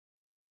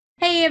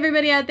Hey,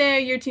 everybody out there,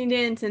 you're tuned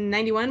in to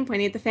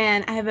 91.8 The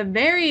Fan. I have a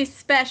very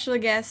special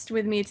guest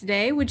with me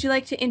today. Would you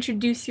like to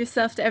introduce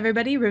yourself to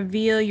everybody,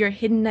 reveal your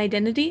hidden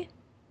identity?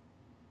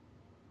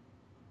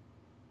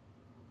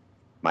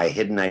 My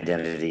hidden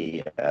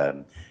identity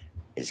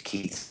is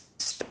Keith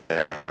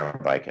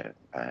Szarabajka.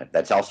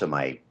 That's also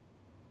my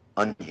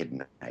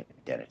unhidden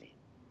identity.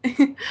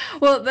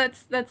 Well,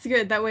 that's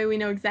good. That way we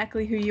know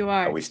exactly who you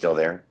Are are. we still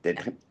there?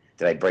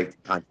 Did I break the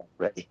contract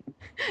already?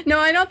 No,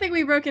 I don't think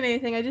we've broken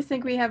anything. I just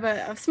think we have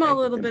a small Thank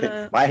you. little bit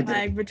of My identity.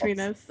 lag between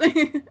us.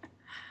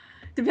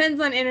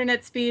 Depends on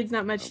internet speeds,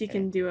 not much you Okay.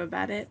 can do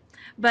about it.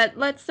 But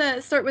let's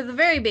start with the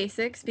very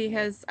basics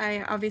because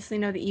I obviously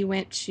know that you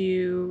went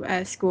to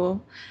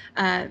school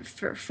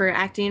for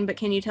acting. But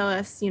can you tell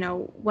us,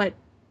 what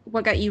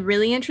got you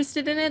really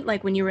interested in it?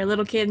 Like when you were a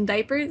little kid in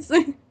diapers?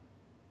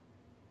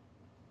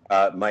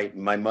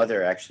 My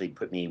mother actually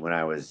put me when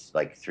I was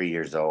like 3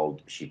 years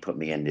old. She put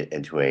me into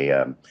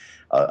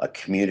a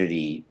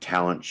community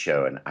talent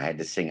show, and I had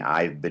to sing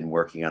 "I've Been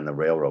Working on the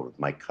Railroad" with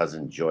my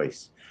cousin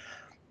Joyce.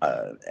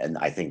 And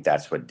I think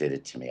that's what did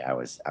it to me. I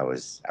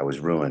was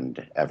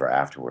ruined ever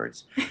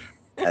afterwards.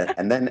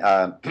 And then,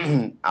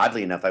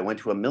 oddly enough, I went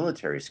to a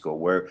military school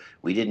where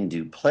we didn't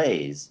do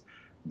plays,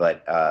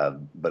 but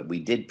we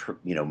did,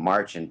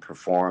 march and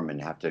perform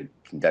and have to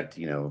conduct,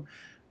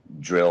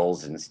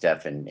 drills and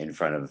stuff in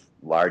front of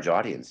large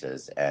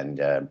audiences.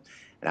 And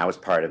I was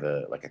part of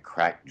a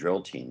crack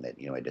drill team that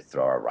had to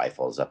throw our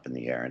rifles up in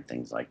the air and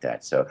things like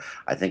that. So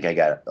I think I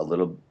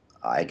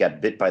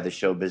got bit by the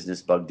show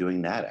business bug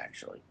doing that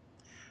actually.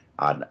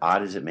 Odd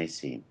as it may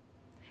seem.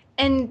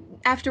 And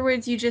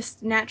afterwards, you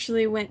just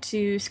naturally went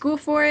to school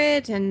for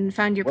it and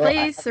found your Well,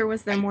 place, or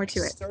was there more to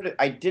it?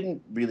 I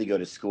didn't really go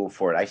to school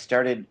for it. I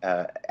started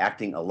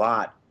acting a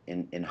lot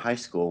in high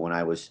school when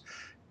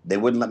they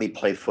wouldn't let me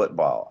play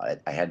football.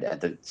 I had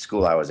at the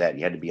school I was at,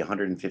 you had to be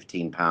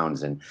 115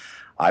 pounds, and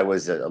I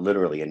was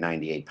literally a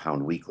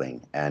 98-pound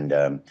weakling.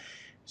 And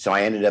so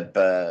I ended up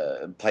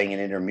playing in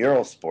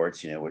intramural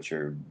sports, which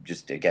are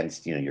just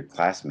against, your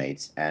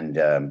classmates. And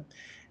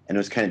it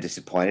was kind of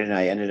disappointed. And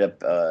I ended up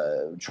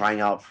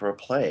trying out for a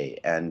play,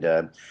 and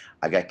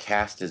I got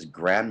cast as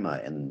Grandma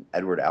in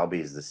Edward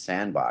Albee's The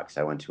Sandbox.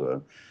 I went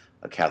to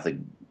a Catholic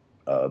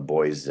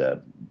boys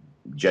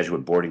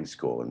Jesuit boarding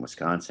school in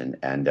Wisconsin,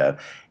 and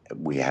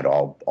we had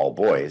all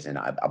boys, and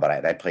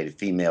I played a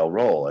female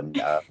role,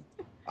 and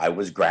I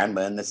was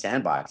Grandma in The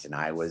Sandbox, and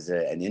I was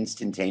an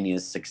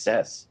instantaneous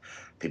success.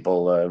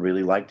 People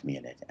really liked me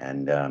in it,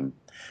 and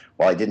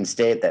while I didn't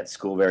stay at that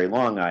school very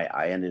long,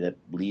 I ended up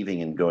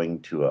leaving and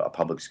going to a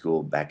public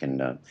school back in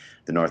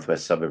the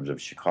northwest suburbs of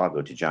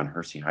Chicago, to John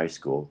Hersey High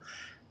School,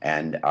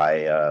 and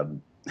I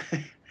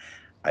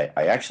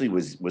actually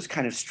was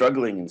kind of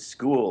struggling in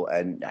school,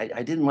 and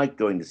I didn't like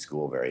going to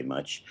school very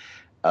much.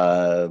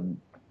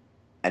 Um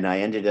and I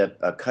ended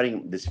up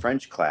cutting this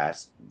French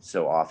class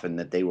so often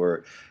that they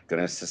were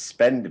going to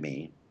suspend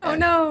me. Oh And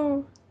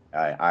no.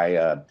 I, I,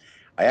 uh,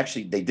 I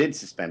actually, they did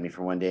suspend me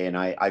for one day, and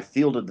I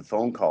fielded the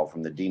phone call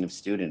from the dean of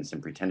students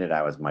and pretended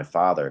I was my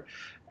father,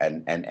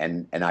 and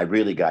I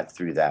really got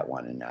through that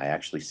one, and I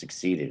actually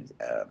succeeded.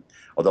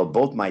 Although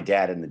both my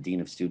dad and the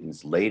dean of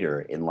students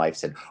later in life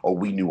said, "Oh,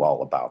 we knew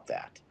all about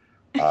that."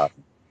 Uh,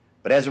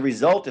 but as a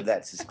result of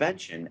that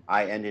suspension,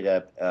 I ended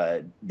up.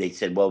 They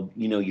said, "Well,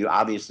 you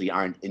obviously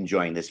aren't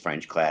enjoying this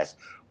French class.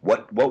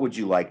 What would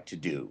you like to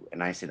do?"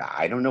 And I said,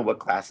 "I don't know what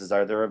classes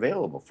are there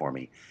available for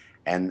me."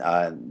 And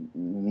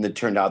it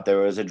turned out there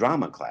was a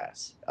drama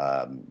class,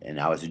 and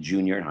I was a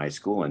junior in high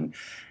school, and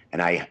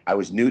I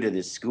was new to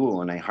this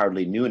school, and I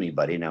hardly knew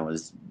anybody, and I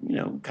was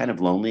kind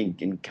of lonely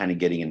and kind of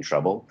getting in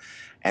trouble,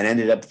 and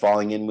ended up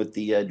falling in with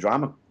the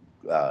drama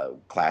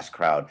class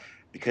crowd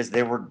because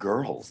there were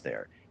girls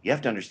there. You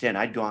have to understand,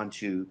 I'd gone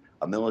to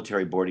a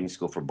military boarding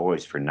school for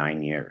boys for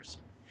 9 years,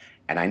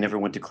 and I never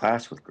went to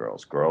class with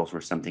girls. Girls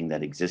were something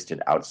that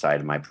existed outside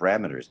of my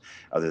parameters,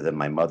 other than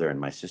my mother and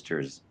my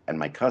sisters and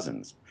my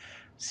cousins.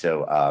 So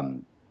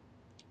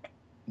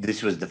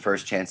this was the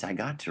first chance I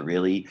got to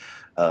really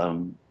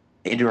um,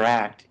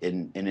 interact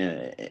in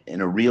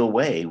a real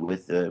way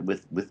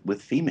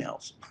with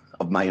females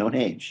of my own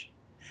age,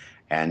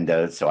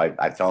 and so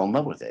I fell in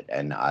love with it,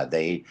 and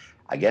they,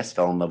 I guess,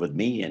 fell in love with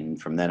me,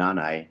 and from then on,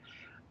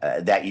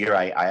 that year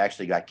I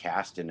actually got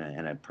cast in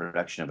a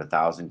production of A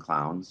Thousand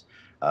Clowns.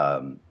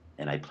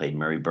 And I played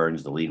Murray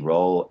Burns, the lead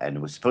role, and it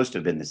was supposed to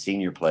have been the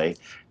senior play,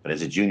 but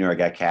as a junior I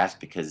got cast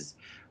because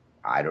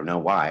I don't know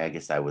why. I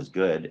guess I was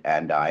good,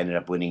 and I ended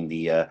up winning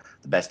the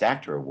Best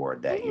Actor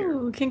award that year.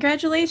 Ooh,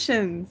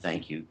 congratulations.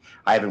 Thank you.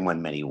 I haven't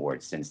won many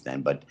awards since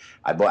then, but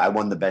I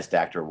won the Best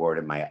Actor award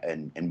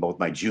in both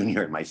my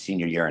junior and my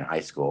senior year in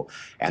high school,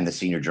 and the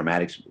Senior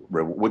Dramatics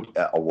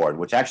Award,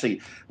 which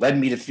actually led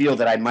me to feel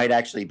that I might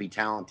actually be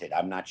talented.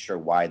 I'm not sure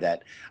why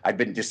that. I've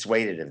been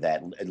dissuaded of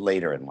that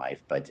later in life,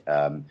 but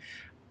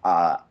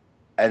uh,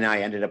 and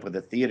I ended up with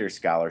a theater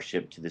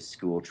scholarship to this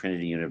school,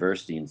 Trinity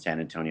University in San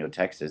Antonio,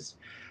 Texas,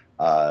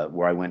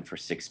 where I went for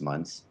 6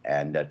 months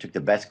and took the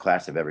best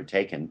class I've ever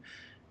taken,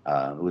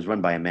 It was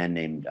run by a man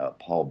named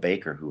Paul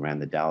Baker, who ran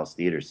the Dallas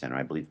Theater Center.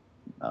 I believe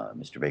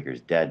Mr. Baker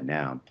is dead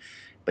now,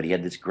 but he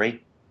had this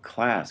great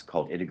class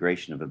called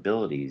Integration of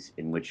Abilities,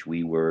 in which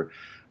we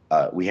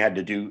had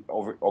to do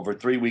over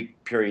 3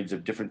 week periods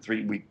of different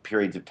 3 week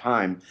periods of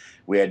time.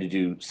 We had to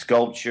do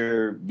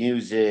sculpture,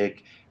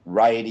 music,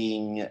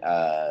 writing,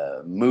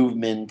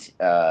 movement,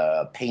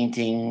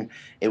 painting.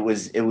 It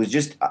was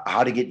just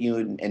how to get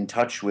you in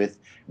touch with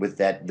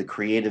that the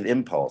creative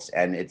impulse,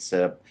 and it's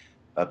a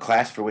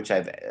class for which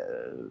I've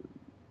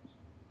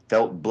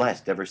felt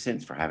blessed ever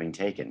since for having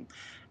taken.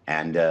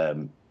 And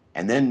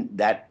then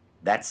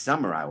that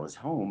summer I was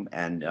home,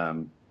 and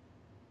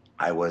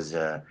I was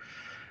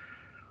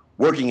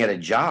working at a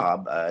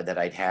job that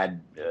I'd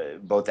had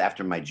both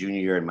after my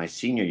junior year and my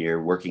senior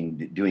year, working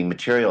doing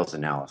materials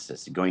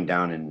analysis, going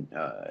down, and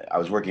I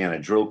was working on a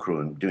drill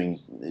crew and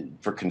doing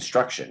for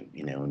construction,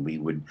 and we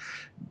would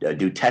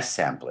do test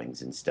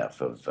samplings and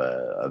stuff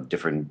of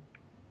different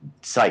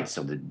sites,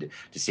 so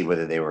to see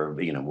whether they were,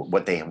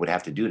 what they would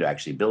have to do to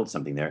actually build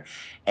something there.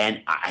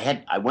 And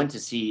I went to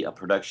see a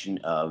production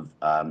of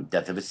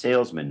Death of a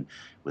Salesman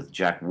with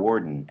Jack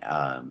Warden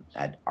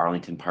at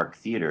Arlington Park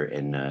Theater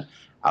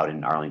out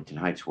in Arlington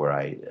Heights,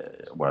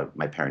 where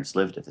my parents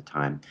lived at the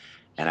time.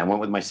 And I went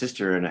with my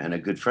sister and a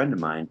good friend of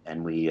mine,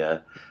 and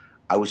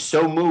I was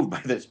so moved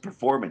by this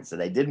performance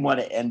that I didn't want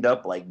to end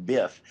up like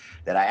Biff,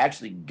 that I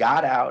actually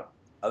got out.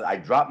 I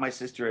dropped my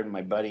sister and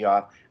my buddy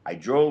off. I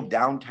drove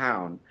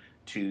downtown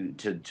to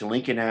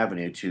Lincoln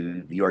Avenue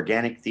to the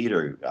Organic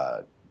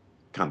Theater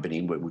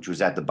Company, which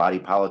was at the Body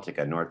Politic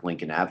on North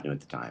Lincoln Avenue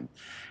at the time,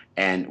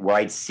 and where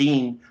I'd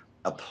seen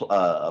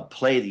a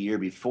play the year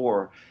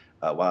before,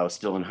 while I was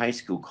still in high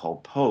school,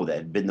 called Poe, that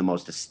had been the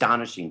most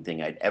astonishing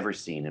thing I'd ever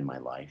seen in my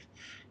life.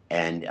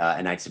 And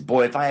I said,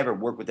 boy, if I ever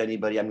work with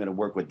anybody, I'm going to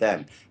work with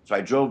them. So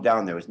I drove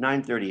down there. It was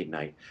 9:30 at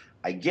night.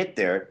 I get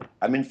there,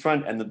 I'm in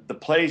front, and the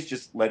play's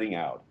just letting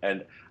out.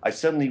 And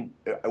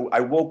I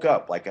woke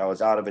up like I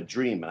was out of a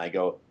dream, and I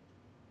go,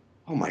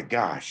 oh my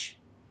gosh,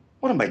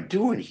 what am I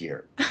doing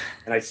here?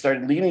 And I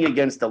started leaning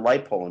against the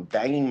light pole and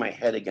banging my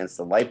head against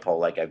the light pole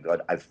like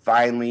I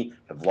finally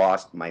have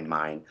lost my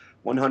mind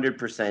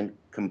 100%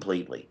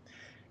 completely.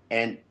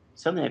 And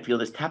suddenly I feel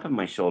this tap on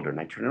my shoulder, and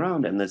I turn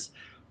around, and this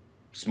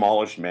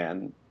smallish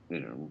man,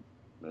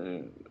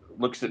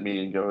 looks at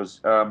me and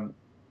goes,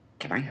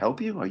 "Can I help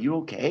you? Are you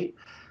okay?"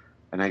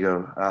 And I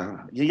go,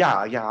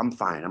 "Yeah, yeah, I'm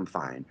fine. I'm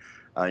fine."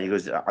 He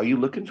goes, "Are you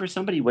looking for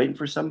somebody? Waiting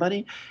for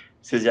somebody?"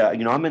 He says,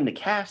 "I'm in the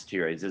cast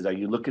here." He says, "Are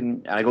you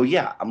looking?" And I go,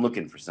 "Yeah, I'm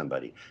looking for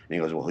somebody." And he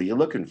goes, "Well, who are you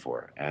looking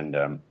for?" And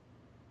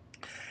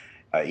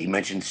he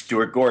mentioned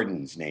Stuart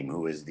Gordon's name,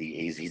 who is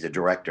he's a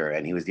director,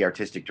 and he was the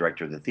artistic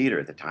director of the theater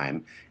at the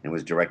time, and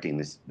was directing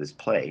this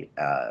play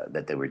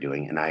that they were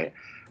doing. And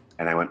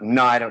I went,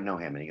 "No, I don't know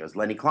him." And he goes,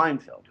 "Lenny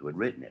Kleinfeld, who had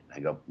written it." I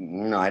go,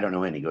 "No, I don't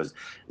know him." He goes,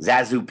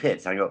 "Zazu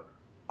Pitts." I go,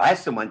 "I have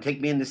someone,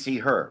 take me in to see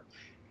her."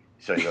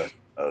 So he goes,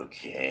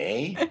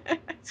 "Okay."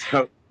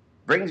 So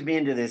brings me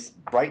into this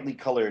brightly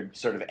colored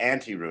sort of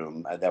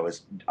anteroom that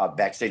was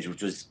backstage,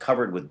 which was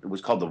covered with, it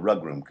was called the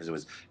rug room because it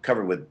was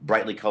covered with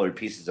brightly colored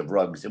pieces of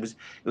rugs. It was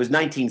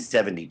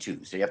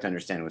 1972, so you have to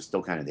understand it was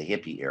still kind of the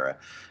hippie era.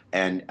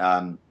 And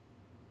um,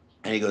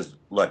 and he goes,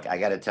 "Look, I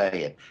got to tell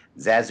you,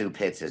 Zazu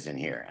Pitts is in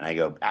here." And I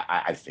go,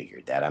 I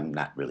figured that. I'm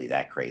not really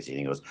that crazy." And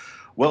he goes,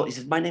 "Well," he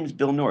says, "my name's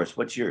Bill Norris.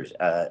 What's yours?"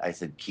 I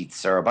said, "Keith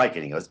Szarabajka."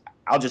 And he goes,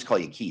 "I'll just call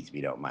you Keith if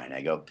you don't mind."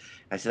 I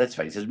said, "That's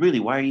fine." He says,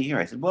 "Really? Why are you here?"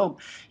 I said, "Well,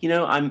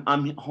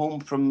 I'm home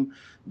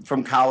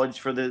from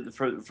college for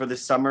the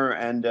summer,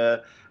 and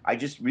I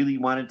just really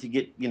wanted to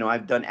get,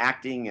 I've done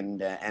acting,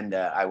 and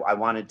I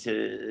wanted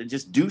to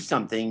just do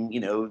something,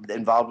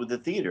 involved with the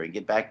theater and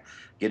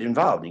get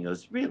involved." And he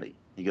goes, "Really?"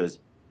 He goes,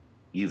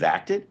 "You've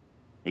acted?"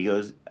 He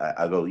goes,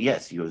 I go,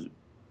 "Yes." He goes,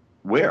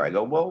 "Where?" I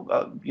go,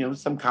 "Well,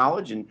 some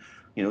college, and,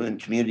 in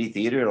community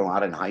theater, and a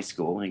lot in high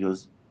school." And he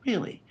goes,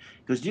 "Really?"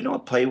 He goes, "Do you know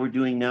what play we're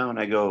doing now?" And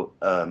I go,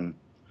 "I'm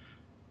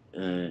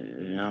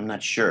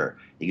not sure."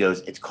 He goes,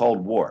 "It's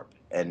called Warp."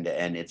 And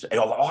it's,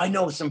 oh, I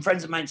know, some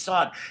friends of mine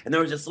saw it, and there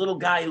was this little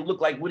guy who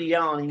looked like Woody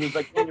Allen. He was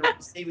like going around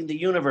saving the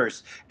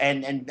universe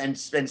and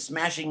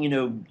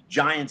smashing,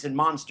 giants and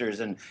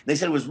monsters, and they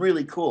said it was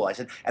really cool. I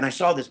said, "And I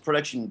saw this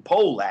production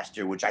Poe last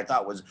year, which I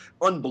thought was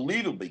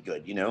unbelievably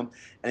good." And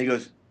he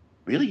goes,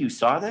 "Really, you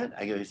saw that?"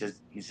 I go, he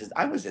says,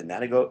 "I was in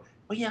that." I go,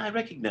 "Oh yeah, I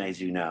recognize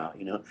you now."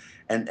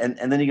 And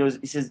then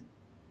he says,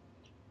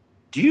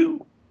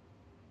 "Do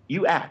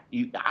you act.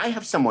 I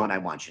have someone I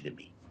want you to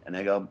meet." And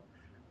I go,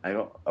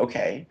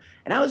 "Okay."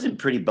 And I was in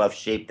pretty buff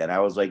shape then. I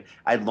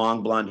had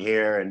long blonde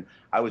hair, and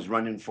I was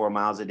running 4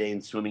 miles a day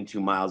and swimming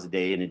 2 miles a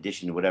day in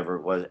addition to whatever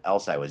it was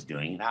else I was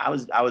doing. And I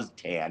was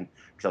tan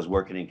because I was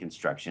working in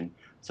construction.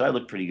 So I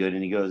looked pretty good.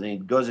 And he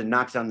goes and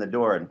knocks on the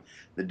door, and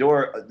the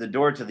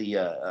door to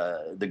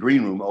the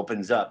green room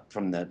opens up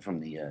from the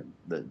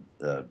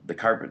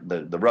carpet,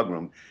 the rug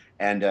room,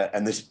 and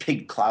this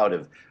big cloud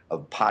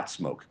of pot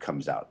smoke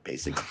comes out,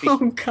 basically.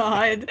 Oh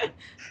God.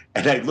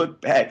 And I look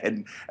back,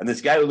 and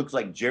this guy who looks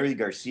like Jerry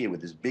Garcia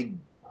with his big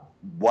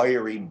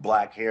wiry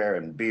black hair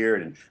and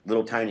beard and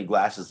little tiny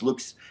glasses. He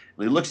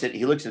looks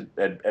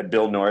at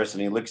Bill Norris,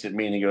 and he looks at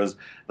me, and he goes,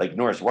 like,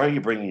 Norris, why are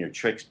you bringing your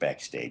tricks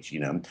backstage?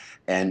 And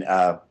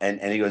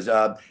he goes,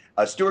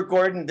 Stuart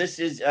Gordon, this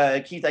is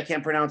Keith. I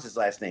can't pronounce his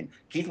last name.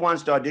 Keith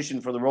wants to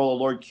audition for the role of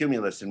Lord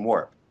Cumulus in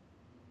Warp.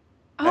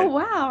 Oh,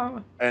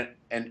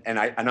 And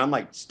wow. I'm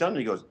like stunned.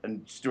 He goes,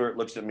 and Stuart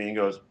looks at me and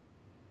goes,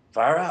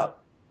 fire out.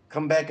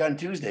 Come back on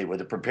Tuesday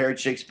with a prepared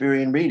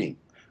Shakespearean reading.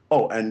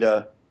 Oh, and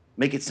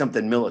make it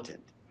something militant.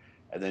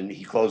 And then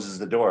he closes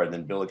the door, and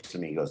then Bill looks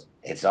at me and goes,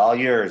 it's all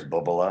yours,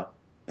 Bubala.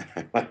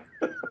 I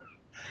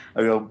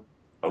go,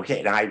 okay.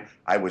 And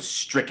I was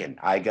stricken.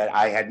 I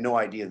had no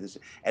idea this.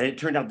 And it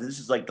turned out this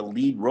is like the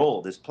lead role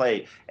of this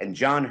play. And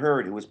John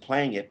Hurd, who was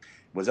playing it,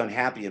 was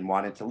unhappy and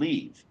wanted to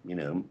leave,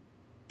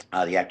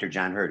 the actor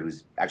John Hurd,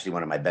 who's actually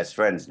one of my best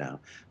friends now,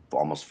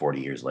 almost 40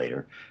 years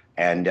later.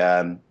 And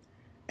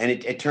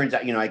it turns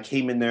out, I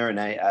came in there, and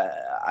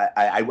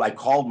I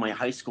called my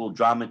high school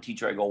drama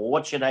teacher. I go, well,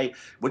 what should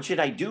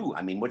I do?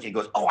 I mean, what he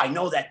goes, oh, I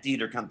know that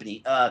theater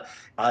company.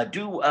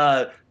 Do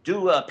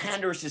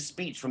Pandarus's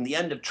speech from the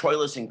end of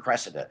Troilus and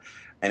Cressida.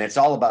 And it's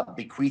all about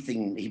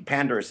bequeathing.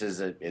 Pandarus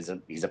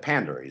he's a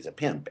panderer, he's a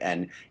pimp,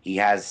 and he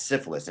has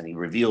syphilis, and he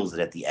reveals it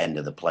at the end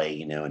of the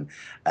play,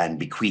 and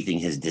bequeathing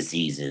his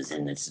diseases,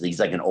 and he's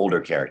like an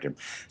older character.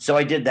 So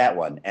I did that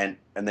one, and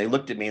they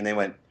looked at me and they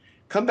went,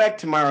 come back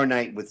tomorrow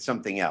night with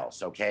something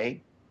else,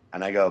 okay?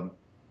 And I go,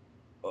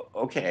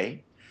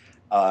 okay.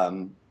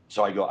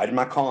 So I go, I'm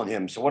not calling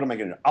him. So what am I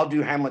going to do? I'll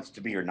do Hamlet's to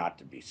be or not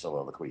to be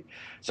soliloquy.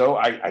 So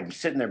I'm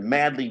sitting there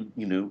madly,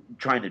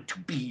 trying to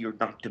be or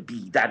not to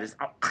be. That is,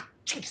 oh,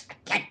 jeez, I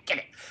can't get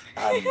it.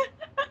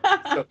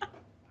 So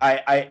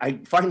I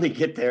finally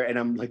get there, and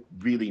I'm like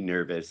really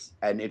nervous.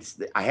 And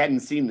I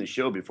hadn't seen the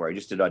show before. I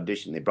just did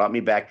audition. They brought me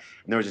back,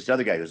 and there was this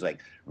other guy who was like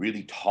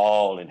really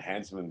tall and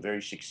handsome and very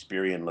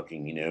Shakespearean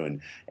looking,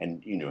 and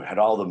had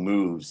all the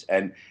moves.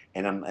 And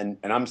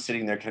I'm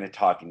sitting there kind of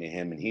talking to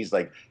him, and he's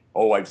like,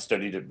 oh, I've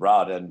studied at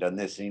RADA and done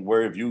this. And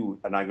where have you?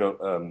 And I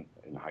go,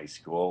 in high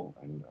school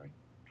and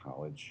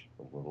college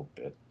a little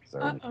bit, because I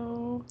only took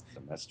Uh-oh. a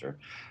semester.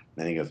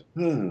 And he goes,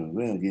 oh,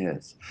 well,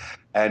 yes.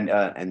 And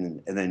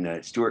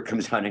then Stuart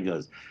comes on and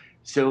goes,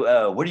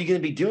 so what are you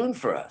going to be doing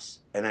for us?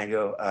 And I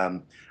go,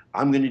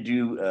 I'm going to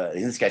do,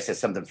 and this guy says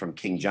something from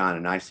King John,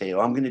 and I say,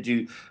 oh, I'm going to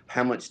do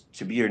Hamlet's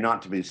to be or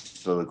not to be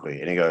soliloquy.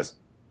 And he goes,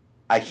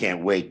 I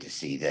can't wait to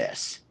see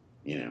this.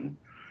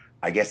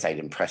 I guess I'd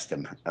impressed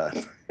him,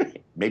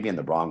 maybe in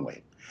the wrong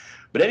way.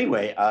 But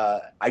anyway,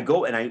 I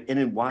go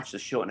and watch the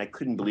show, and I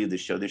couldn't believe the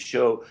show. The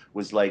show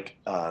was like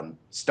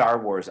Star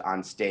Wars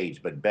on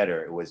stage, but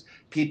better. It was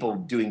people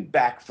doing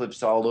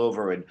backflips all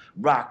over and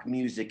rock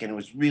music, and it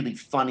was really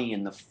funny.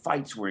 And the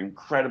fights were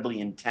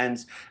incredibly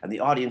intense, and the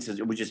audiences,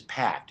 it was just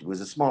packed. It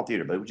was a small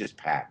theater, but it was just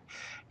packed.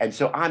 And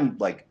so I'm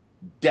like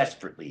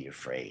desperately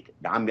afraid.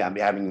 I'm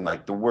having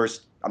like the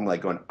worst. I'm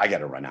like going, I got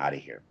to run out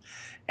of here.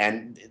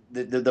 And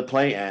the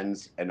play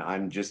ends, and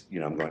I'm just,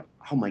 I'm going,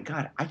 oh my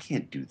God, I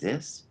can't do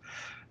this.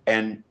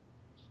 And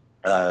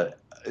uh,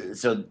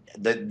 so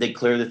they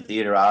clear the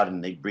theater out,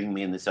 and they bring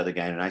me and this other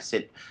guy, and I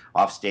sit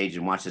off stage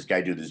and watch this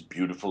guy do this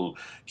beautiful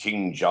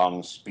King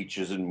John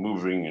speeches and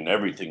moving, and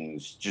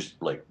everything's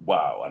just like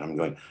wow. And I'm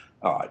going,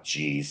 oh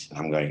geez, and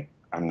I'm going,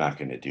 I'm not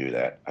going to do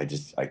that.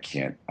 I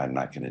can't. I'm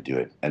not going to do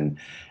it. And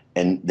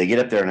they get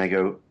up there, and I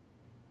go,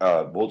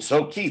 well,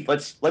 so Keith,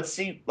 let's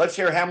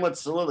hear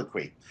Hamlet's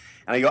soliloquy.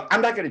 And I go,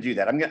 I'm not going to do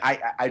that.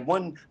 I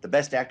won the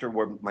Best Actor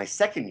award my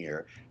second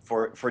year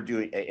for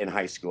doing in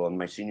high school, and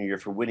my senior year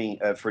for winning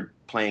for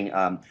playing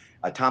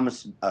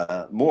Thomas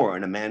More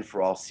in A Man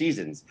for All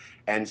Seasons.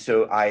 And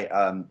so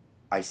I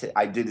said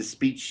I did a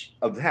speech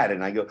of that,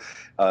 and I go,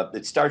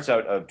 it starts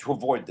out to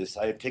avoid this.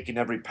 I have taken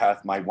every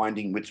path my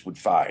winding wits would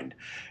find,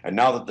 and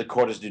now that the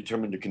court is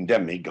determined to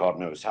condemn me, God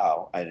knows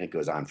how, and it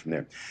goes on from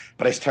there.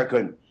 But I start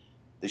going.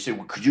 They said,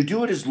 well, could you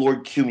do it as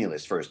Lord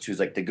Cumulus first, who's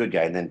like the good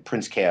guy, and then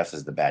Prince Chaos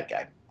is the bad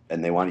guy,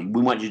 and we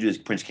want you to do as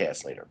Prince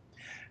Chaos later.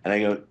 And I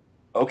go,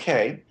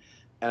 okay,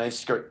 and I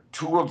start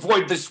to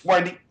avoid this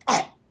winding.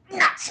 Oh,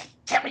 nuts!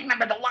 Can't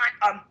remember the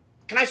line.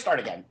 Can I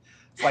start again?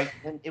 So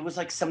and it was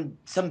like some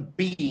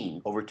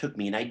being overtook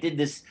me, and I did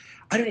this.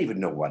 I don't even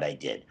know what I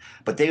did,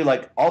 but they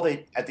like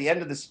at the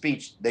end of the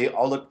speech, they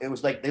all look. It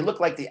was like they look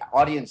like the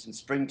audience in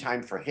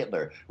Springtime for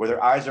Hitler, where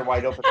their eyes are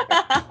wide open.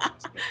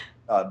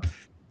 uh,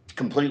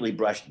 Completely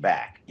brushed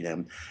back,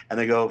 and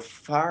they go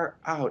far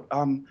out.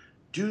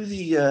 Do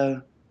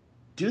the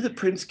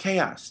Prince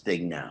Chaos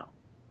thing now,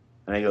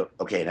 and I go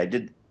okay, and I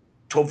did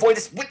to avoid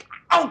this.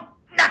 Oh,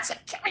 nuts!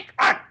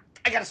 I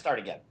got to start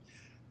again.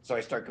 So I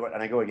start going,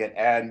 and I go again,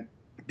 and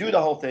do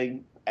the whole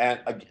thing, and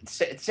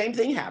same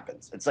thing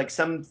happens. It's like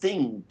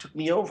something took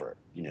me over,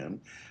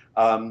 and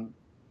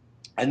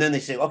then they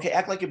say, okay,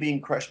 act like you're being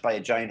crushed by a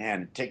giant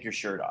hand. Take your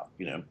shirt off,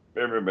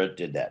 Everybody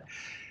did that.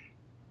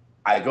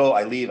 I go,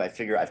 I leave. I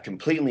figure I've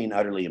completely and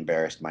utterly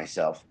embarrassed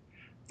myself.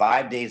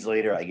 5 days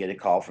later, I get a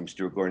call from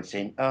Stuart Gordon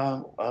saying,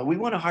 we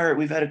want to hire,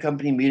 we've had a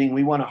company meeting.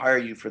 We want to hire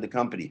you for the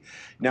company.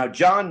 Now,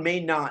 John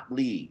may not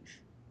leave,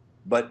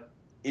 but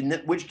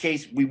which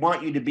case we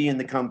want you to be in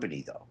the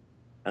company though.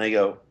 And I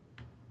go,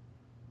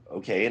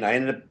 okay. And I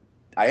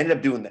ended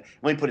up doing the,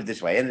 let me put it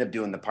this way. I ended up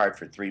doing the part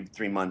for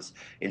three months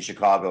in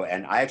Chicago,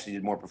 and I actually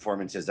did more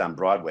performances on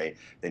Broadway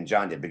than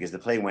John did, because the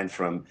play went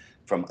from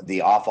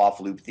the off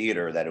loop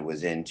theater that it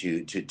was in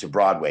to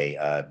Broadway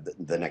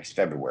the next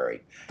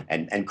February,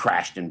 and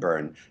crashed and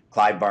burned.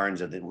 Clive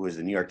Barnes, who was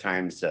the New York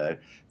Times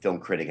film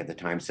critic at the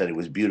time, said it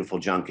was beautiful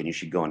junk and you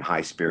should go in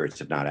high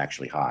spirits, if not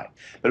actually high.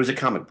 But it was a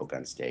comic book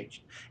on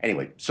stage.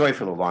 Anyway, sorry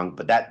for the long,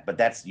 but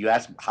that's, you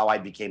asked how I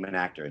became an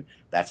actor, and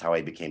that's how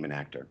I became an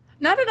actor.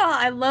 Not at all.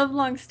 I love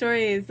long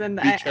stories,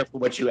 and Be careful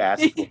what you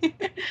ask for.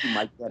 You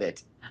might get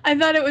it. I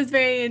thought it was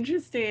very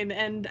interesting,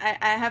 and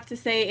I have to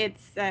say,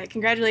 it's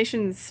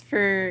congratulations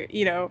for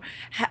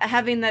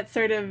having that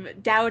sort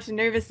of doubt and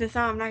nervousness.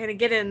 Oh, I'm not going to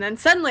get it, and then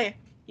suddenly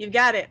you've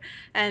got it,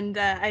 and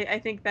I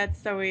think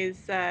that's always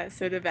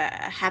sort of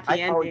a I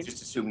happy always ending.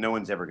 just assume no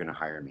one's ever going to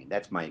hire me.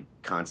 That's my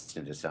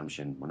constant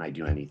assumption when I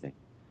do anything.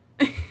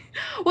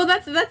 Well,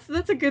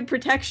 that's a good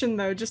protection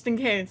though, just in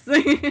case.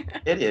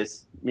 It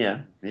is.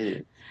 Yeah, it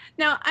is.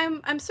 Now,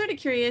 I'm sort of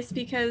curious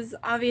because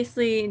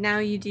obviously now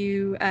you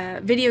do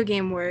video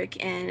game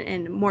work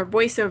and more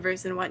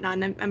voiceovers and whatnot.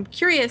 And I'm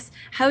curious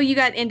how you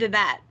got into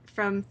that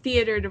from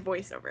theater to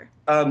voiceover.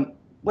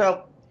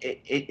 Well,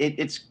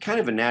 it's kind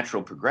of a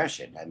natural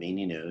progression. I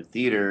mean,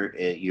 theater,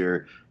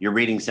 you're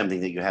reading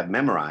something that you have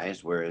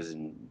memorized, whereas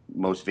in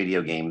most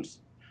video games,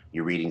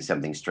 you're reading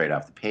something straight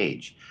off the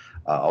page.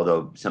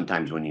 Although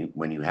sometimes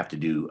when you have to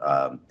do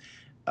um,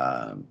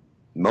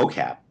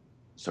 mocap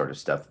sort of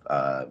stuff,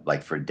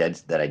 like for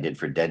that I did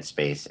for Dead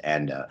Space,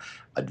 and a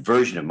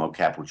version of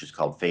mocap which is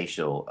called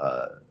facial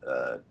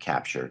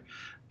capture,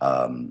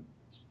 um,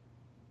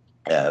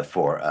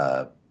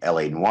 for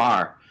L.A.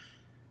 Noir.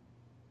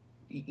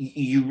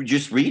 You were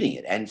just reading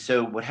it. And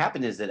so what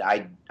happened is that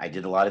I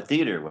did a lot of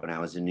theater when I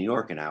was in New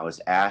York, and I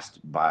was asked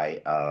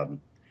by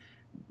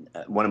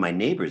one of my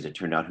neighbors, it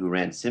turned out, who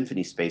ran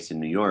Symphony Space in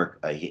New York,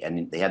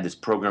 and they had this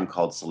program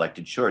called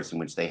Selected Shorts, in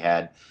which they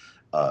had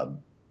uh,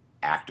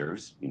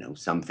 actors,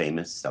 some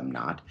famous, some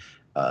not,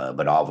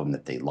 but all of them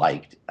that they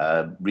liked,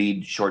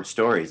 read short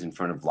stories in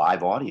front of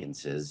live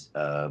audiences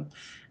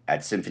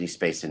at Symphony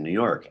Space in New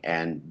York.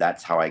 And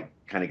that's how I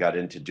kind of got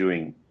into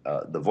doing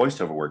the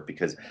voiceover work,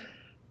 because,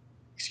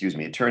 excuse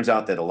me, it turns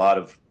out that a lot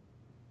of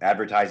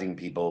advertising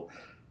people,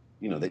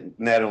 they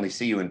not only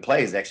see you in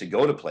plays, they actually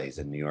go to plays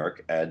in New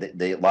York. A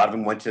lot of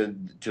them went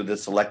to the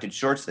Selected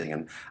Shorts thing,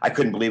 and I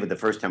couldn't believe it the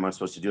first time I was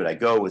supposed to do it. I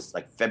go, it was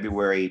like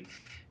February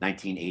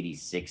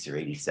 1986 or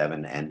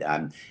 87,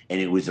 and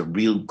it was a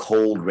real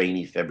cold,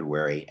 rainy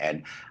February,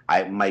 and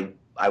I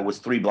was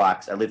 3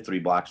 blocks. I lived 3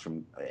 blocks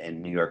from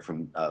in New York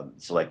from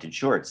Selected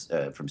Shorts,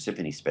 from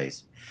Symphony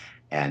Space.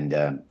 And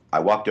I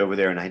walked over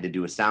there and I had to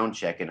do a sound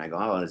check, and I go,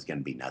 oh, there's going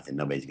to be nothing.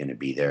 Nobody's going to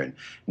be there. And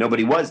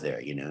nobody was there.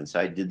 And so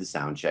I did the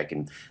sound check,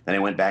 and then I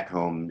went back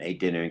home, ate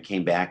dinner, and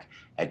came back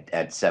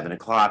at 7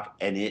 o'clock.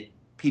 And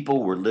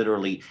people were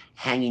literally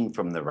hanging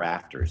from the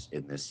rafters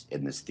in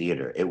this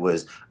theater. It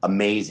was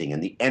amazing.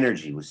 And the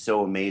energy was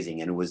so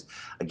amazing. And it was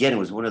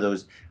one of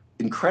those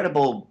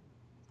incredible,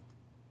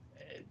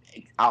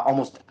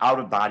 almost out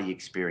of body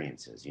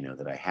experiences,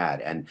 that I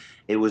had. And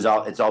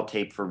it's all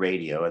taped for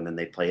radio, and then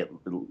they play it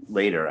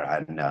later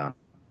on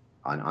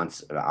on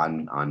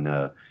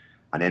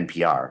on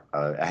NPR.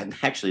 And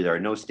actually, there are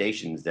no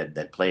stations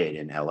that play it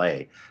in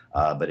LA,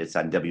 but it's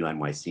on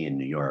WNYC in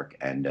New York,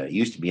 and it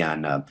used to be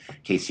on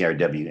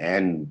KCRW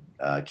and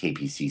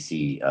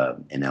KPCC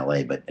in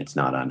LA, but it's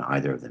not on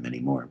either of them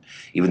anymore.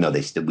 Even though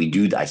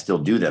I still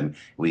do them.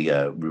 We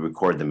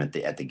record them at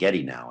the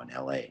Getty now in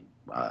LA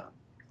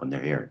when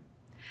they're here.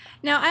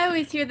 Now, I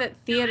always hear that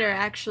theater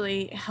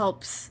actually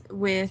helps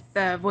with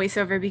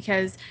voiceover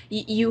because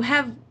you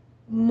have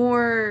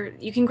more,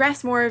 you can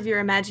grasp more of your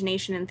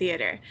imagination in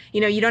theater.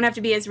 You don't have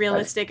to be as That's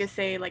realistic as,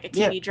 say, like a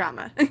Yeah. TV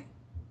drama.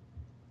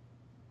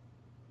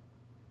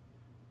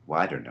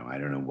 Well, I don't know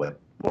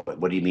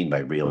what do you mean by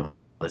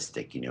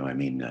realistic? I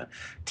mean,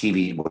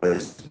 TV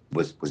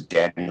was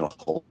Daniel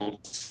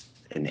Holtz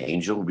an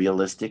angel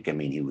realistic? I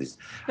mean,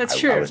 That's I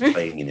true. was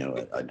playing,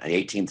 an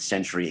 18th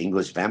century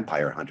English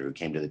vampire hunter who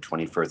came to the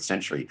 21st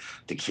century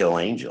to kill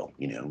Angel.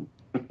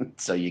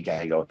 So you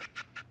gotta go,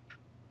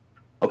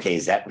 okay,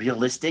 is that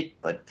realistic?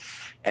 But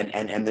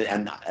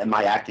and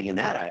my acting in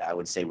that, I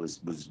would say, was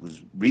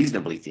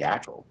reasonably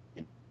theatrical.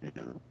 You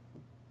know,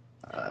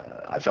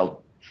 I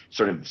felt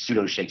sort of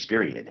pseudo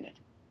Shakespearean in it,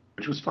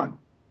 which was fun.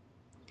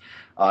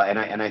 And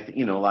I think,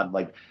 a lot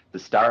like the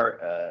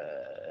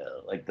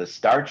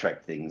Star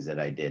Trek things that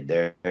I did.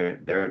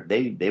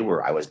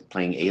 I was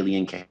playing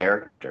alien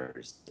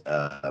characters.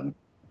 I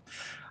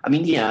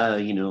mean, yeah,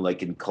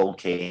 like in Cold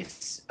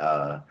Case,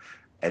 and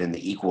in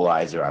The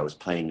Equalizer, I was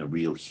playing a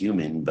real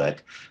human,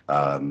 but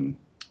I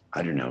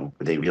don't know.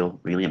 Were they real?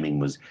 Really? I mean,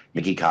 was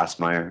Mickey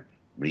Kosmeyer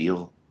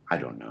real? I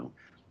don't know.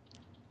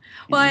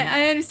 You Well, know.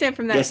 I understand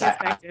from that Yes,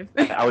 perspective.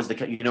 I was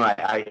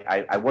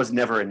I was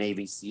never a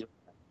Navy SEAL.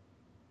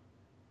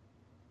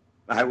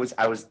 I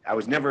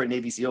was never a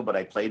Navy SEAL, but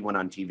I played one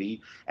on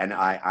TV, and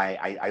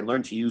I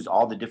learned to use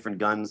all the different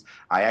guns.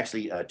 I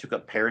actually took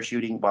up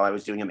parachuting while I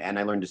was doing them, and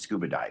I learned to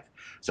scuba dive.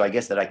 So I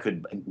guess that I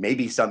could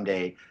maybe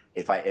someday,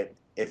 if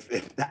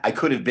if I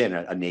could have been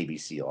a Navy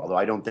SEAL, although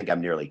I don't think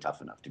I'm nearly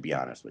tough enough, to be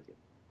honest with you.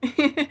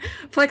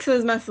 Flex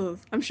those muscles.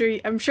 I'm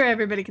sure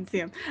everybody can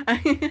see them.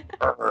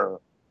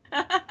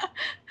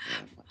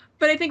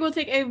 But I think we'll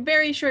take a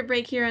very short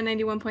break here on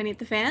 91.8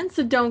 The Fan,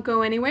 so don't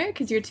go anywhere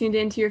because you're tuned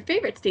in to your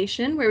favorite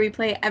station where we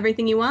play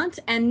everything you want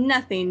and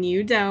nothing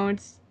you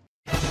don't.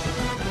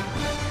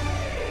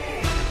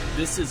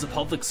 This is a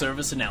public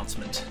service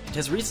announcement. It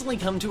has recently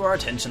come to our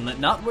attention that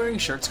not wearing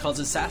shirts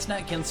causes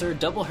Sassenach cancer,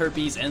 double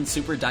herpes, and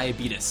super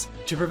diabetes.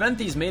 To prevent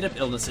these made-up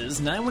illnesses,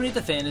 918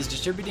 The Fan is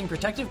distributing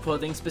protective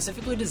clothing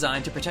specifically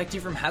designed to protect you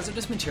from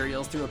hazardous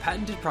materials through a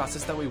patented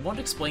process that we won't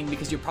explain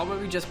because you'll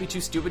probably just be too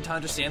stupid to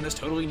understand there's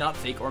totally not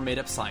fake or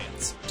made-up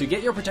science. To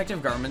get your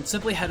protective garments,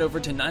 simply head over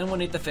to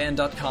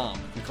 918thefan.com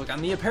and click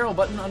on the apparel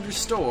button under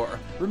store.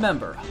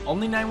 Remember,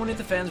 only 918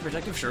 The Fan's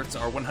protective shirts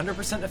are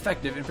 100%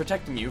 effective in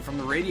protecting you from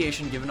the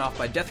radiation given off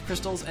by death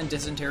crystals and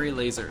dysentery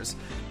lasers.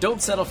 Don't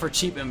settle for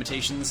cheap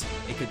imitations.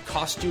 It could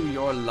cost you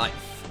your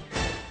life.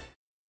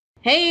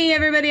 Hey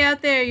everybody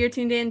out there, you're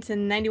tuned in to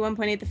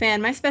 91.8 The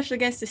Fan. My special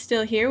guest is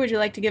still here. Would you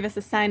like to give us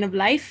a sign of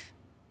life?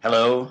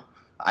 Hello,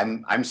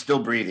 I'm still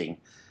breathing.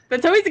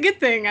 That's always a good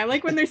thing. I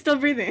like when they're still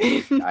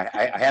breathing.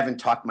 I haven't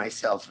talked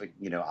myself,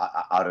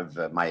 out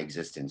of my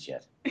existence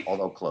yet,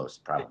 although close,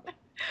 probably.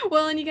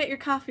 Well, and you get your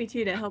coffee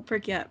too to help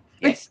perk you up.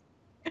 Yes,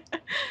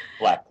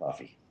 black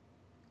coffee.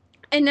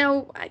 And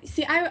now,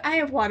 see, I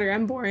have water.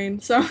 I'm boring,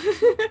 so.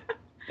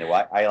 You know,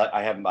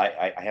 I have my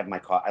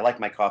I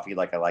like my coffee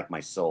like I like my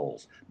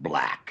souls,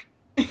 black.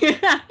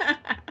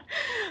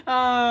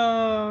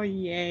 Oh,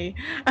 yay.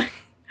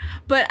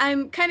 But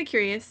I'm kind of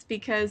curious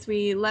because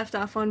we left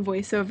off on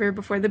voiceover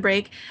before the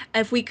break.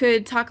 If we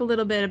could talk a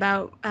little bit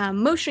about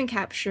motion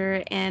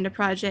capture and a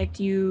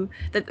project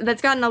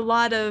that's gotten a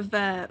lot of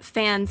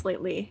fans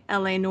lately,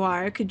 LA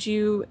Noir. Could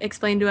you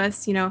explain to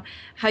us,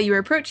 how you were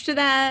approached to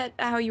that,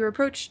 how you were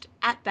approached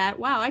at that?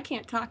 Wow, I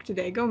can't talk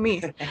today. Go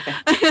me.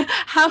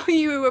 How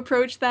you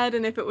approached that,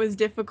 and if it was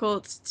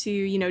difficult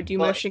to, do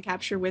Well, motion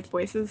capture with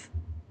voices.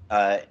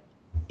 uh,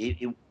 it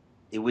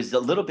it was a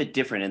little bit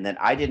different in that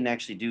I didn't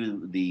actually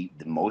do the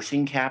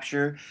motion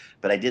capture,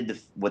 but I did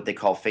what they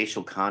call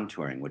facial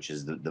contouring, which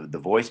is the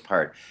voice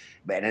part,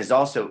 and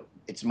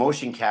it's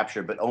motion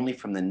capture, but only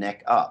from the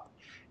neck up,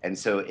 and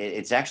so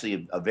it's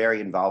actually a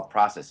very involved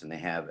process, and they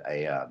have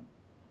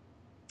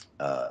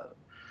uh,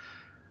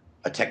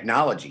 a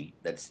technology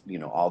that's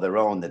all their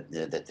own that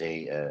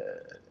they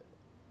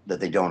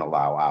don't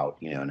allow out,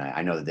 and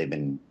I know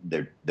that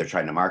they're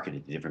trying to market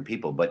it to different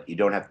people, but they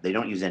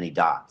don't use any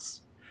dots.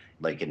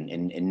 Like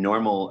in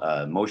normal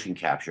motion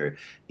capture,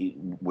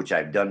 which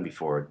I've done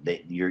before,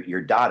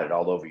 you're dotted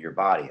all over your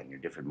body and your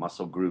different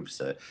muscle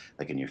groups,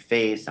 like in your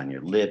face, on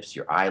your lips,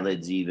 your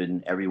eyelids,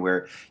 even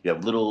everywhere. You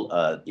have little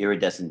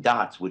iridescent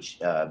dots, which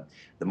the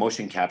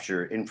motion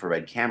capture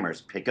infrared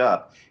cameras pick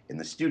up in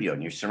the studio,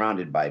 and you're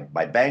surrounded by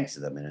banks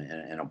of them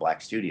in a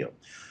black studio.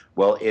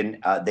 Well,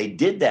 they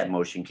did that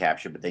motion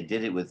capture, but they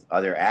did it with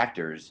other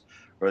actors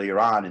earlier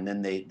on, and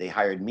then they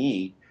hired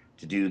me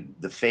to do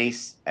the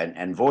face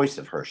and voice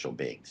of Herschel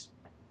Biggs.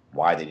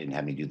 Why they didn't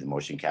have me do the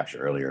motion capture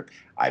earlier,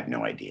 I have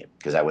no idea,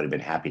 because I would have been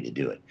happy to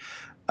do it.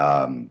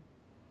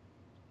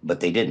 But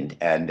they didn't.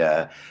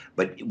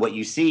 But what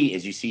you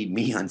see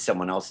me on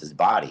someone else's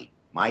body,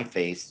 my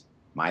face,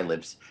 my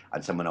lips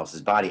on someone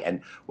else's body.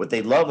 And what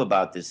they love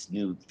about this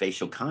new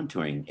facial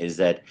contouring is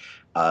that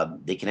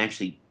they can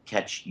actually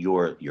catch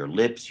your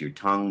lips, your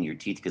tongue, your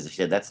teeth, because they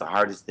said that's the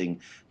hardest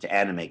thing to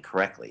animate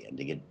correctly and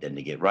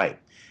to get right.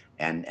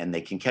 And they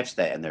can catch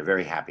that, and they're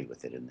very happy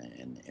with it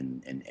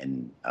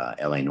in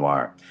LA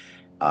Noir.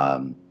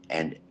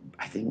 And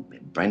I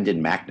think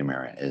Brendan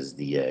McNamara is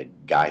the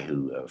guy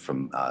who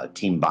from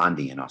Team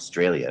Bondi in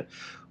Australia,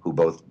 who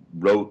both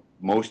wrote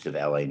most of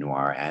LA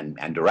Noir and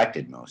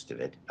directed most of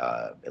it,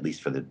 at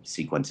least for the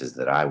sequences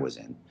that I was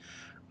in.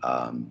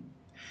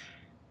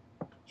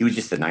 He was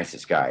just the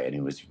nicest guy, and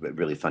he was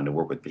really fun to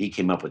work with. But he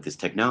came up with this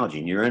technology,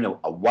 and you're in an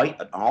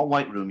all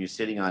white room. You're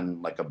sitting on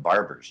like a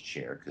barber's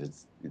chair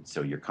because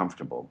so you're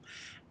comfortable,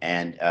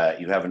 and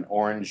you have an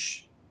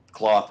orange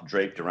cloth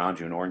draped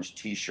around you, an orange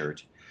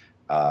T-shirt,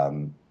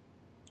 um,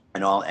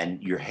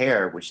 and your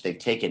hair, which they've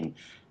taken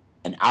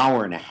an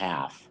hour and a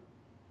half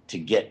to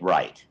get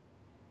right,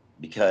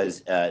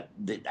 because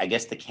I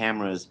guess the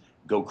cameras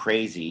go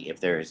crazy if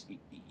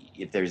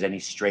there's any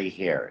stray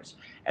hairs,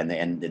 and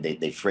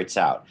they fritz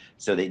out.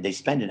 So they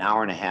spend an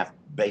hour and a half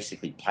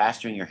basically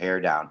plastering your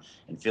hair down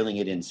and filling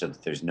it in so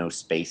that there's no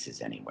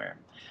spaces anywhere.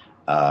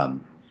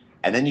 Um,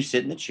 and then you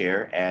sit in the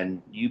chair,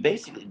 and you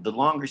basically, the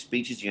longer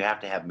speeches you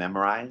have to have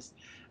memorized,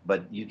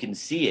 but you can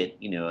see it,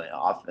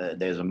 off.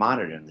 There's a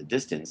monitor in the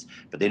distance,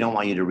 but they don't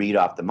want you to read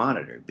off the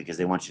monitor because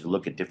they want you to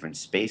look at different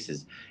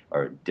spaces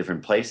or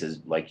different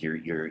places, like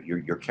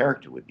your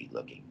character would be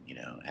looking,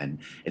 And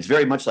it's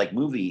very much like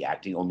movie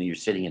acting, only you're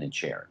sitting in a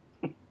chair.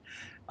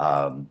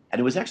 And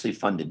it was actually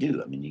fun to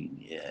do. I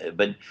mean,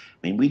 but I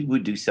mean, we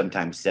would do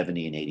sometimes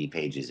 70 and 80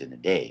 pages in a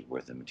day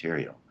worth of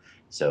material,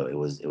 so it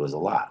was a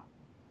lot.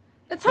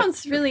 That But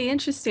sounds really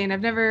interesting.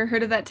 I've never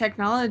heard of that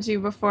technology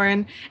before,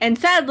 and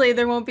sadly,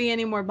 there won't be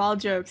any more ball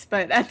jokes.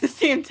 But at the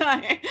same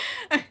time,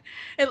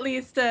 at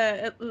least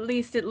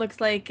it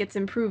looks like it's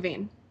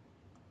improving.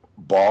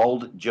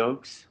 bald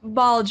jokes.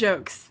 Ball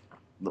jokes.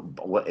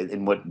 What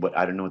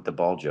I don't know what the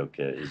ball joke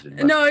is in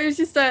what. No, it was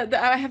just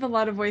I have a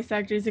lot of voice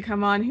actors who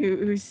come on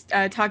who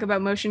talk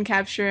about motion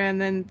capture,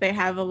 and then they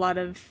have a lot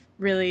of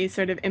really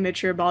sort of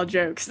immature ball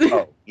jokes.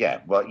 Oh yeah,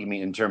 well you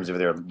mean in terms of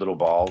their little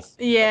balls?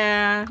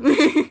 Yeah.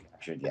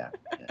 Captured, yeah,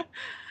 yeah,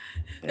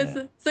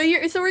 It's,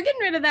 yeah. so we're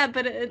getting rid of that,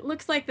 but it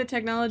looks like the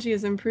technology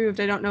has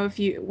improved. I don't know if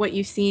you what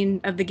you've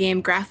seen of the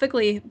game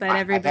graphically, but I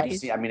have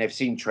everybody's seen. I mean, I've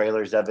seen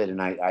trailers of it, and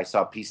I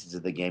saw pieces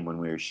of the game when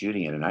we were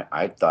shooting it, and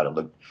I thought it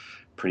looked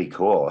pretty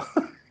cool.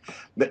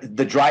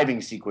 The driving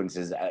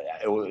sequences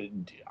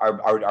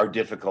are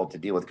difficult to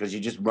deal with because you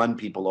just run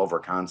people over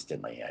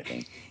constantly. I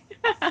think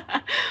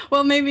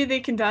well, maybe they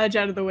can dodge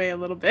out of the way a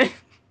little bit.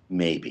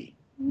 maybe.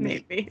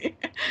 Maybe.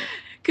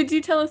 Could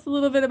you tell us a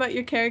little bit about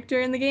your character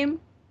in the game?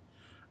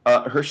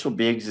 Herschel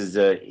Biggs is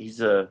he's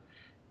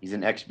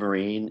an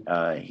ex-marine.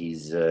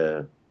 He's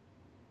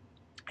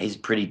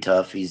pretty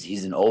tough.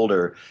 He's an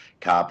older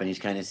cop, and he's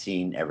kind of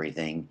seen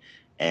everything.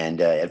 And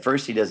at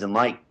first, he doesn't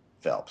like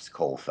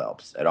Cole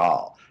Phelps, at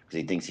all, because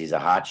he thinks he's a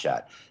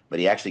hotshot. But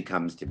he actually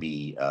comes to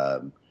be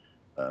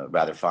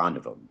rather fond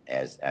of him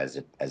as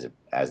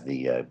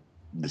the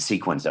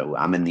sequence.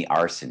 I'm in the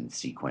arson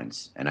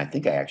sequence, and I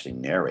think I actually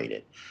narrate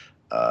it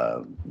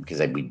because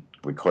we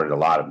recorded a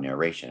lot of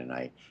narration,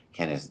 and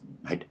kind of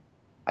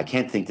I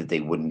can't think that they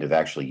wouldn't have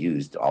actually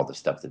used all the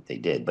stuff that they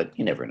did, but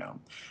you never know.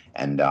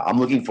 And I'm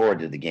looking forward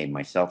to the game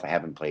myself. I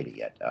haven't played it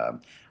yet.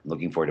 I'm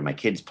looking forward to my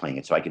kids playing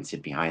it so I can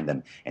sit behind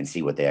them and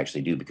see what they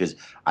actually do because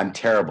I'm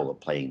terrible at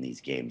playing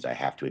these games, I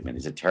have to admit.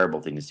 It's a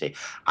terrible thing to say.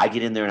 I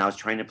get in there and I was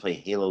trying to play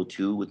Halo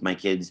 2 with my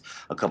kids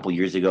a couple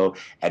years ago,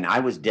 and I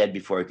was dead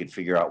before I could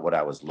figure out what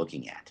I was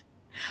looking at.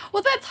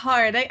 Well, that's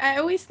hard. I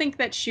always think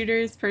that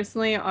shooters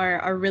personally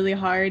are really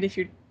hard if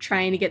you're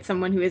trying to get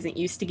someone who isn't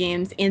used to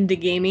games into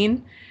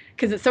gaming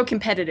because it's so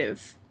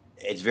competitive.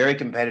 It's very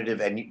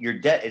competitive and you're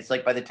dead. It's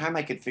like by the time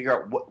I could figure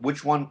out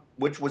which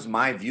was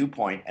my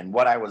viewpoint and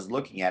what I was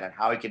looking at and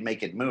how I could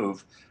make it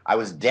move, I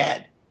was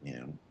dead,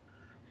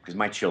 because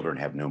my children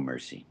have no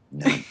mercy.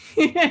 None.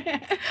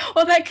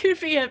 Well, that could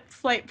be a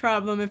slight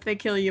problem if they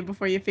kill you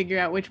before you figure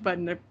out which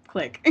button to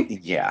click.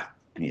 Yeah,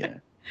 yeah.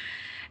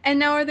 And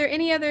now, are there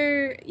any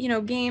other,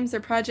 games or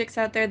projects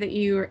out there that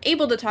you are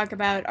able to talk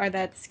about or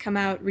that's come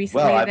out Well,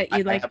 recently that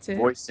you'd I like have a to?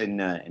 voice in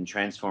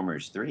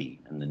Transformers 3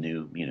 and the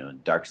new,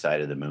 Dark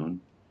Side of the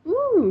Moon.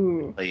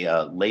 Ooh. Play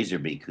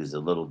Laserbeak, who's a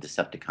little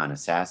Decepticon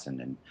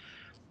assassin,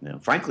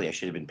 and frankly, I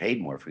should have been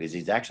paid more because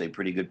he's actually a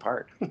pretty good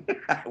part.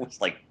 I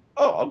was like,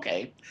 oh,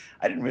 okay.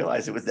 I didn't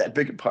realize it was that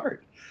big a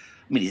part.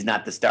 I mean, he's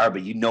not the star,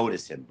 but you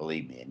notice him,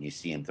 believe me, and you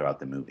see him throughout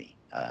the movie.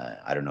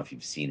 I don't know if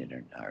you've seen it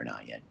or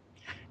not yet.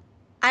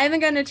 I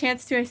haven't gotten a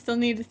chance to. I still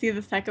need to see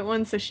the second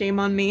one, so shame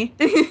on me.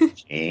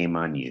 Shame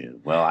on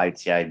you. Well, I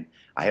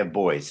have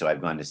boys, so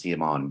I've gone to see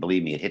them all, and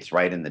believe me, it hits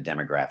right in the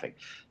demographic,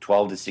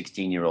 12 to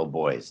 16-year-old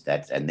boys.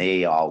 And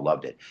they all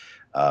loved it.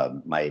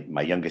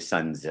 My youngest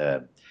son's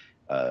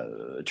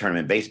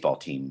tournament baseball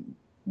team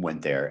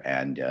went there,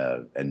 and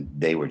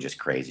they were just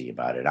crazy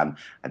about it.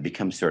 I've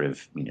become sort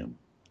of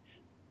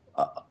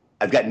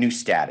I've got new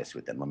status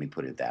with them. Let me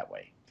put it that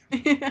way.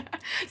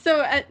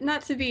 So,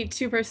 not to be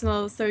too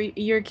personal, so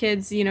your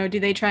kids, do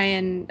they try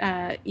and,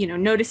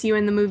 notice you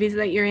in the movies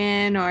that you're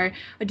in, or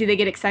do they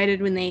get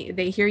excited when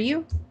they hear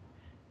you?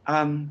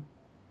 Um,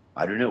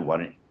 I don't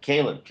know.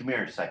 Caleb, come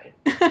here a second.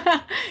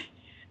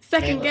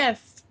 Second Caleb,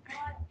 guest.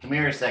 come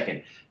here a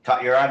second.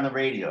 You're on the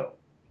radio.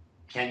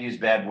 Can't use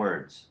bad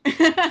words.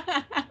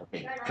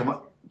 Okay, come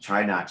on.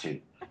 Try not to.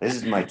 This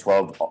is my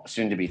 12,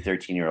 soon to be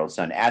 13-year-old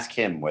son. Ask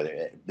him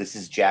whether this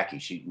is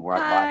Jackie. We're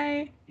on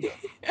live. Hi.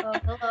 Oh,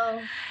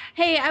 hello.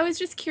 Hey, I was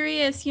just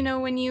curious,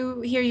 when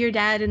you hear your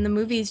dad in the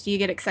movies, do you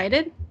get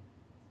excited?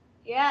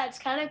 Yeah, it's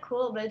kind of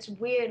cool, but it's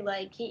weird.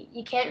 Like,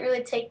 you can't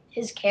really take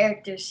his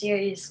character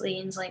seriously.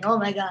 And it's like, oh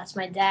my God, it's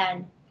my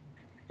dad.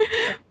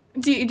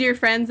 Do your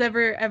friends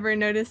ever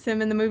notice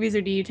him in the movies,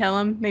 or do you tell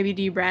him? Maybe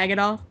do you brag at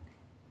all?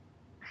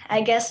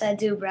 I guess I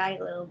do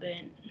brag a little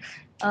bit.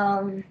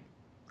 Um,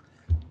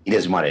 He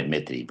doesn't want to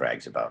admit that he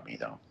brags about me,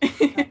 though.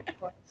 of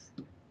course.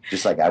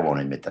 Just like I won't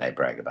admit that I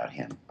brag about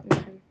him.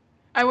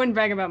 I wouldn't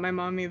brag about my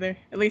mom either.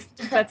 At least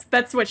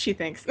that's what she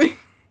thinks.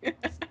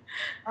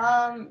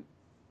 But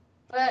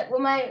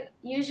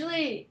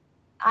usually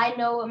I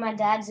know what my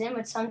dad's in,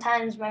 but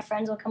sometimes my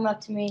friends will come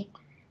up to me,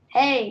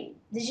 hey,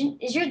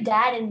 is your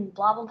dad in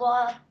blah, blah,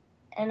 blah?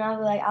 And I'll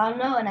be like, I don't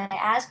know. And I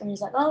ask him,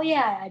 he's like, oh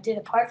yeah, I did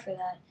a part for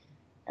that.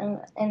 And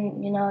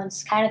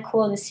it's kind of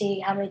cool to see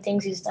how many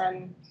things he's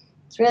done.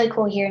 It's really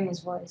cool hearing his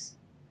voice.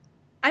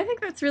 I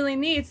think that's really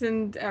neat.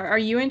 And are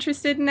you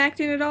interested in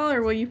acting at all,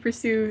 or will you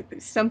pursue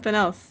something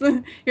else?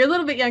 You're a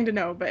little bit young to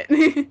know, but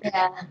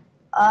Yeah.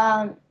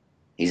 Um,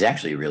 He's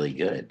actually really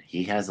good.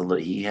 He has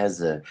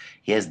the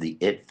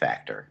it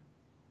factor.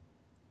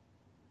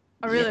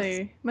 Oh, Yes.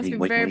 really? Must be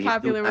very When he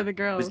popular with the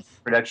it was a girls.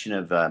 production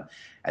of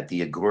at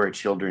the Agora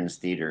Children's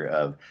Theater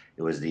of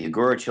it was the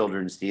Agora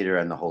Children's Theater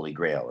and the Holy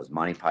Grail. It was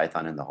Monty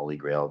Python and the Holy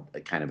Grail,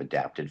 kind of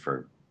adapted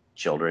for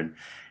children,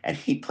 and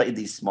he played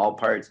these small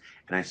parts.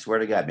 And I swear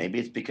to God, maybe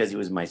it's because he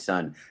was my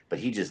son, but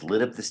he just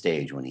lit up the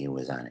stage when he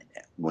was on it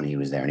when he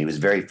was there, and he was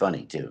very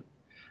funny too.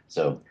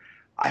 So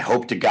I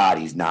hope to God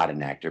he's not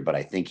an actor, but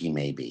I think he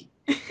may be.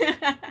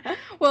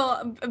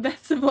 Well,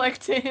 best of luck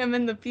to him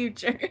in the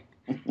future.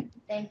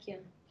 thank you.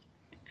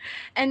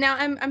 And now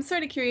I'm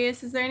sort of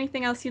curious, is there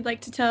anything else you'd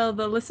like to tell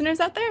the listeners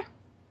out there?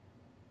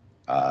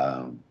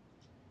 Um,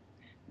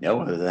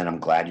 no, other than I'm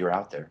glad you're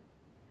out there.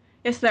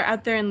 Yes, they're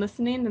out there and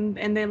listening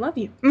and they love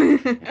you.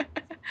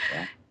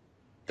 Yeah,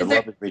 the Is there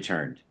love is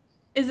returned.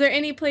 is there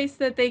any place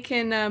that they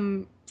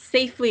can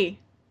safely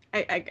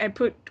I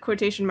put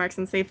quotation marks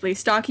on safely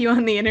stalk you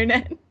on the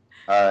internet?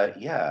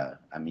 Yeah,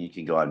 I mean, you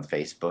can go on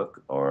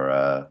Facebook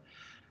or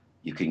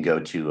you can go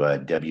to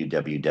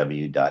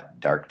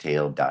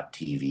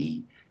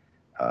www.darktale.tv.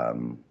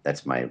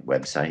 That's my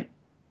website.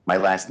 My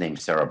last name,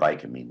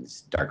 Szarabajka,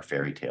 means dark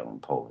fairy tale in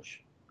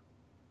Polish.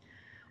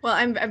 Well,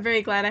 I'm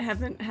very glad I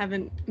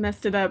haven't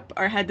messed it up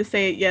or had to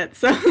say it yet.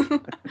 So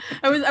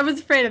I was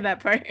afraid of that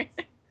part.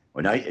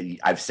 Well, now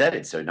I've said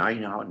it, so now you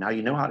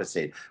know how to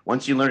say it.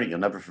 Once you learn it, you'll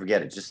never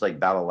forget it. Just like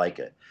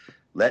balalaika.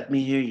 Let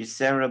me hear your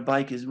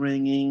Szarabajka's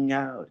ringing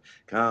out.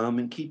 Come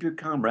and keep your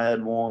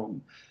comrade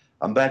warm.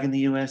 I'm back in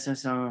the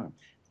USSR.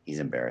 He's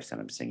embarrassed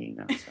and I'm singing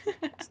now. So.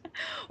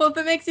 Well, if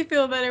it makes you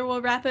feel better,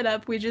 we'll wrap it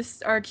up. We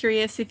just are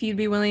curious if you'd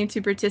be willing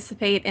to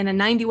participate in a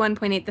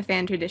 91.8 The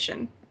Fan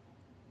tradition.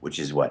 Which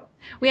is what?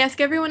 We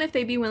ask everyone if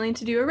they'd be willing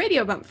to do a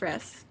radio bump for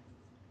us.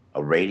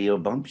 A radio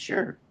bump?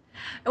 Sure.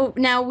 Oh,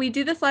 now we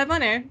do this live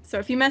on air, so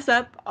if you mess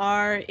up,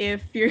 or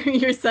if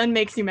your son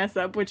makes you mess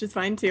up, which is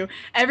fine too,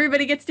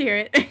 everybody gets to hear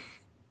it.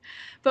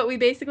 But we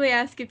basically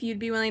ask if you'd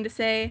be willing to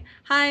say,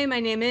 "Hi, my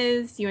name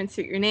is," you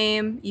insert your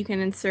name, you can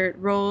insert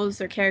roles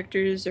or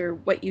characters or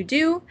what you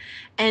do,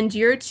 and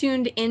you're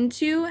tuned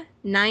into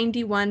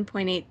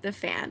 91.8 The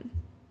Fan.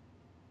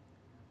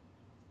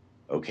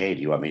 Okay,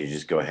 do you want me to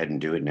just go ahead and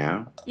do it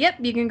now? Yep,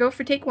 you can go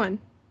for take one.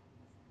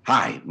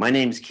 Hi, my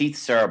name's Keith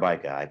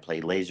Szarabajka. I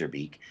play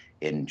Laserbeak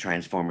in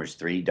Transformers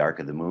 3 Dark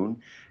of the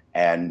Moon,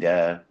 and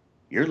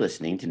you're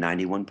listening to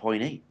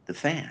 91.8 The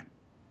Fan.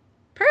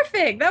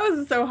 Perfect! That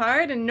wasn't so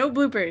hard, and no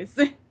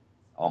bloopers.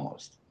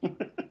 Almost.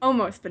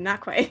 Almost, but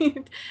not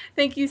quite.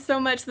 Thank you so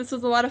much. This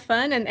was a lot of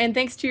fun, and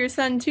thanks to your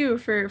son, too,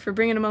 for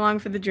bringing him along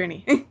for the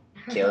journey.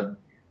 Caleb, do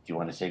you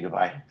want to say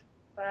goodbye?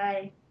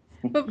 Bye.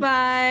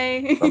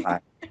 Bye-bye. Bye-bye.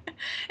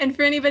 And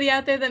for anybody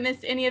out there that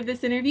missed any of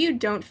this interview,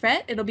 don't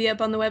fret. It'll be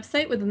up on the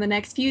website within the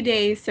next few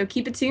days, so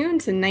keep it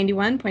tuned to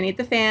 91.8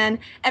 The Fan.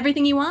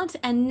 Everything you want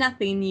and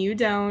nothing you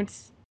don't.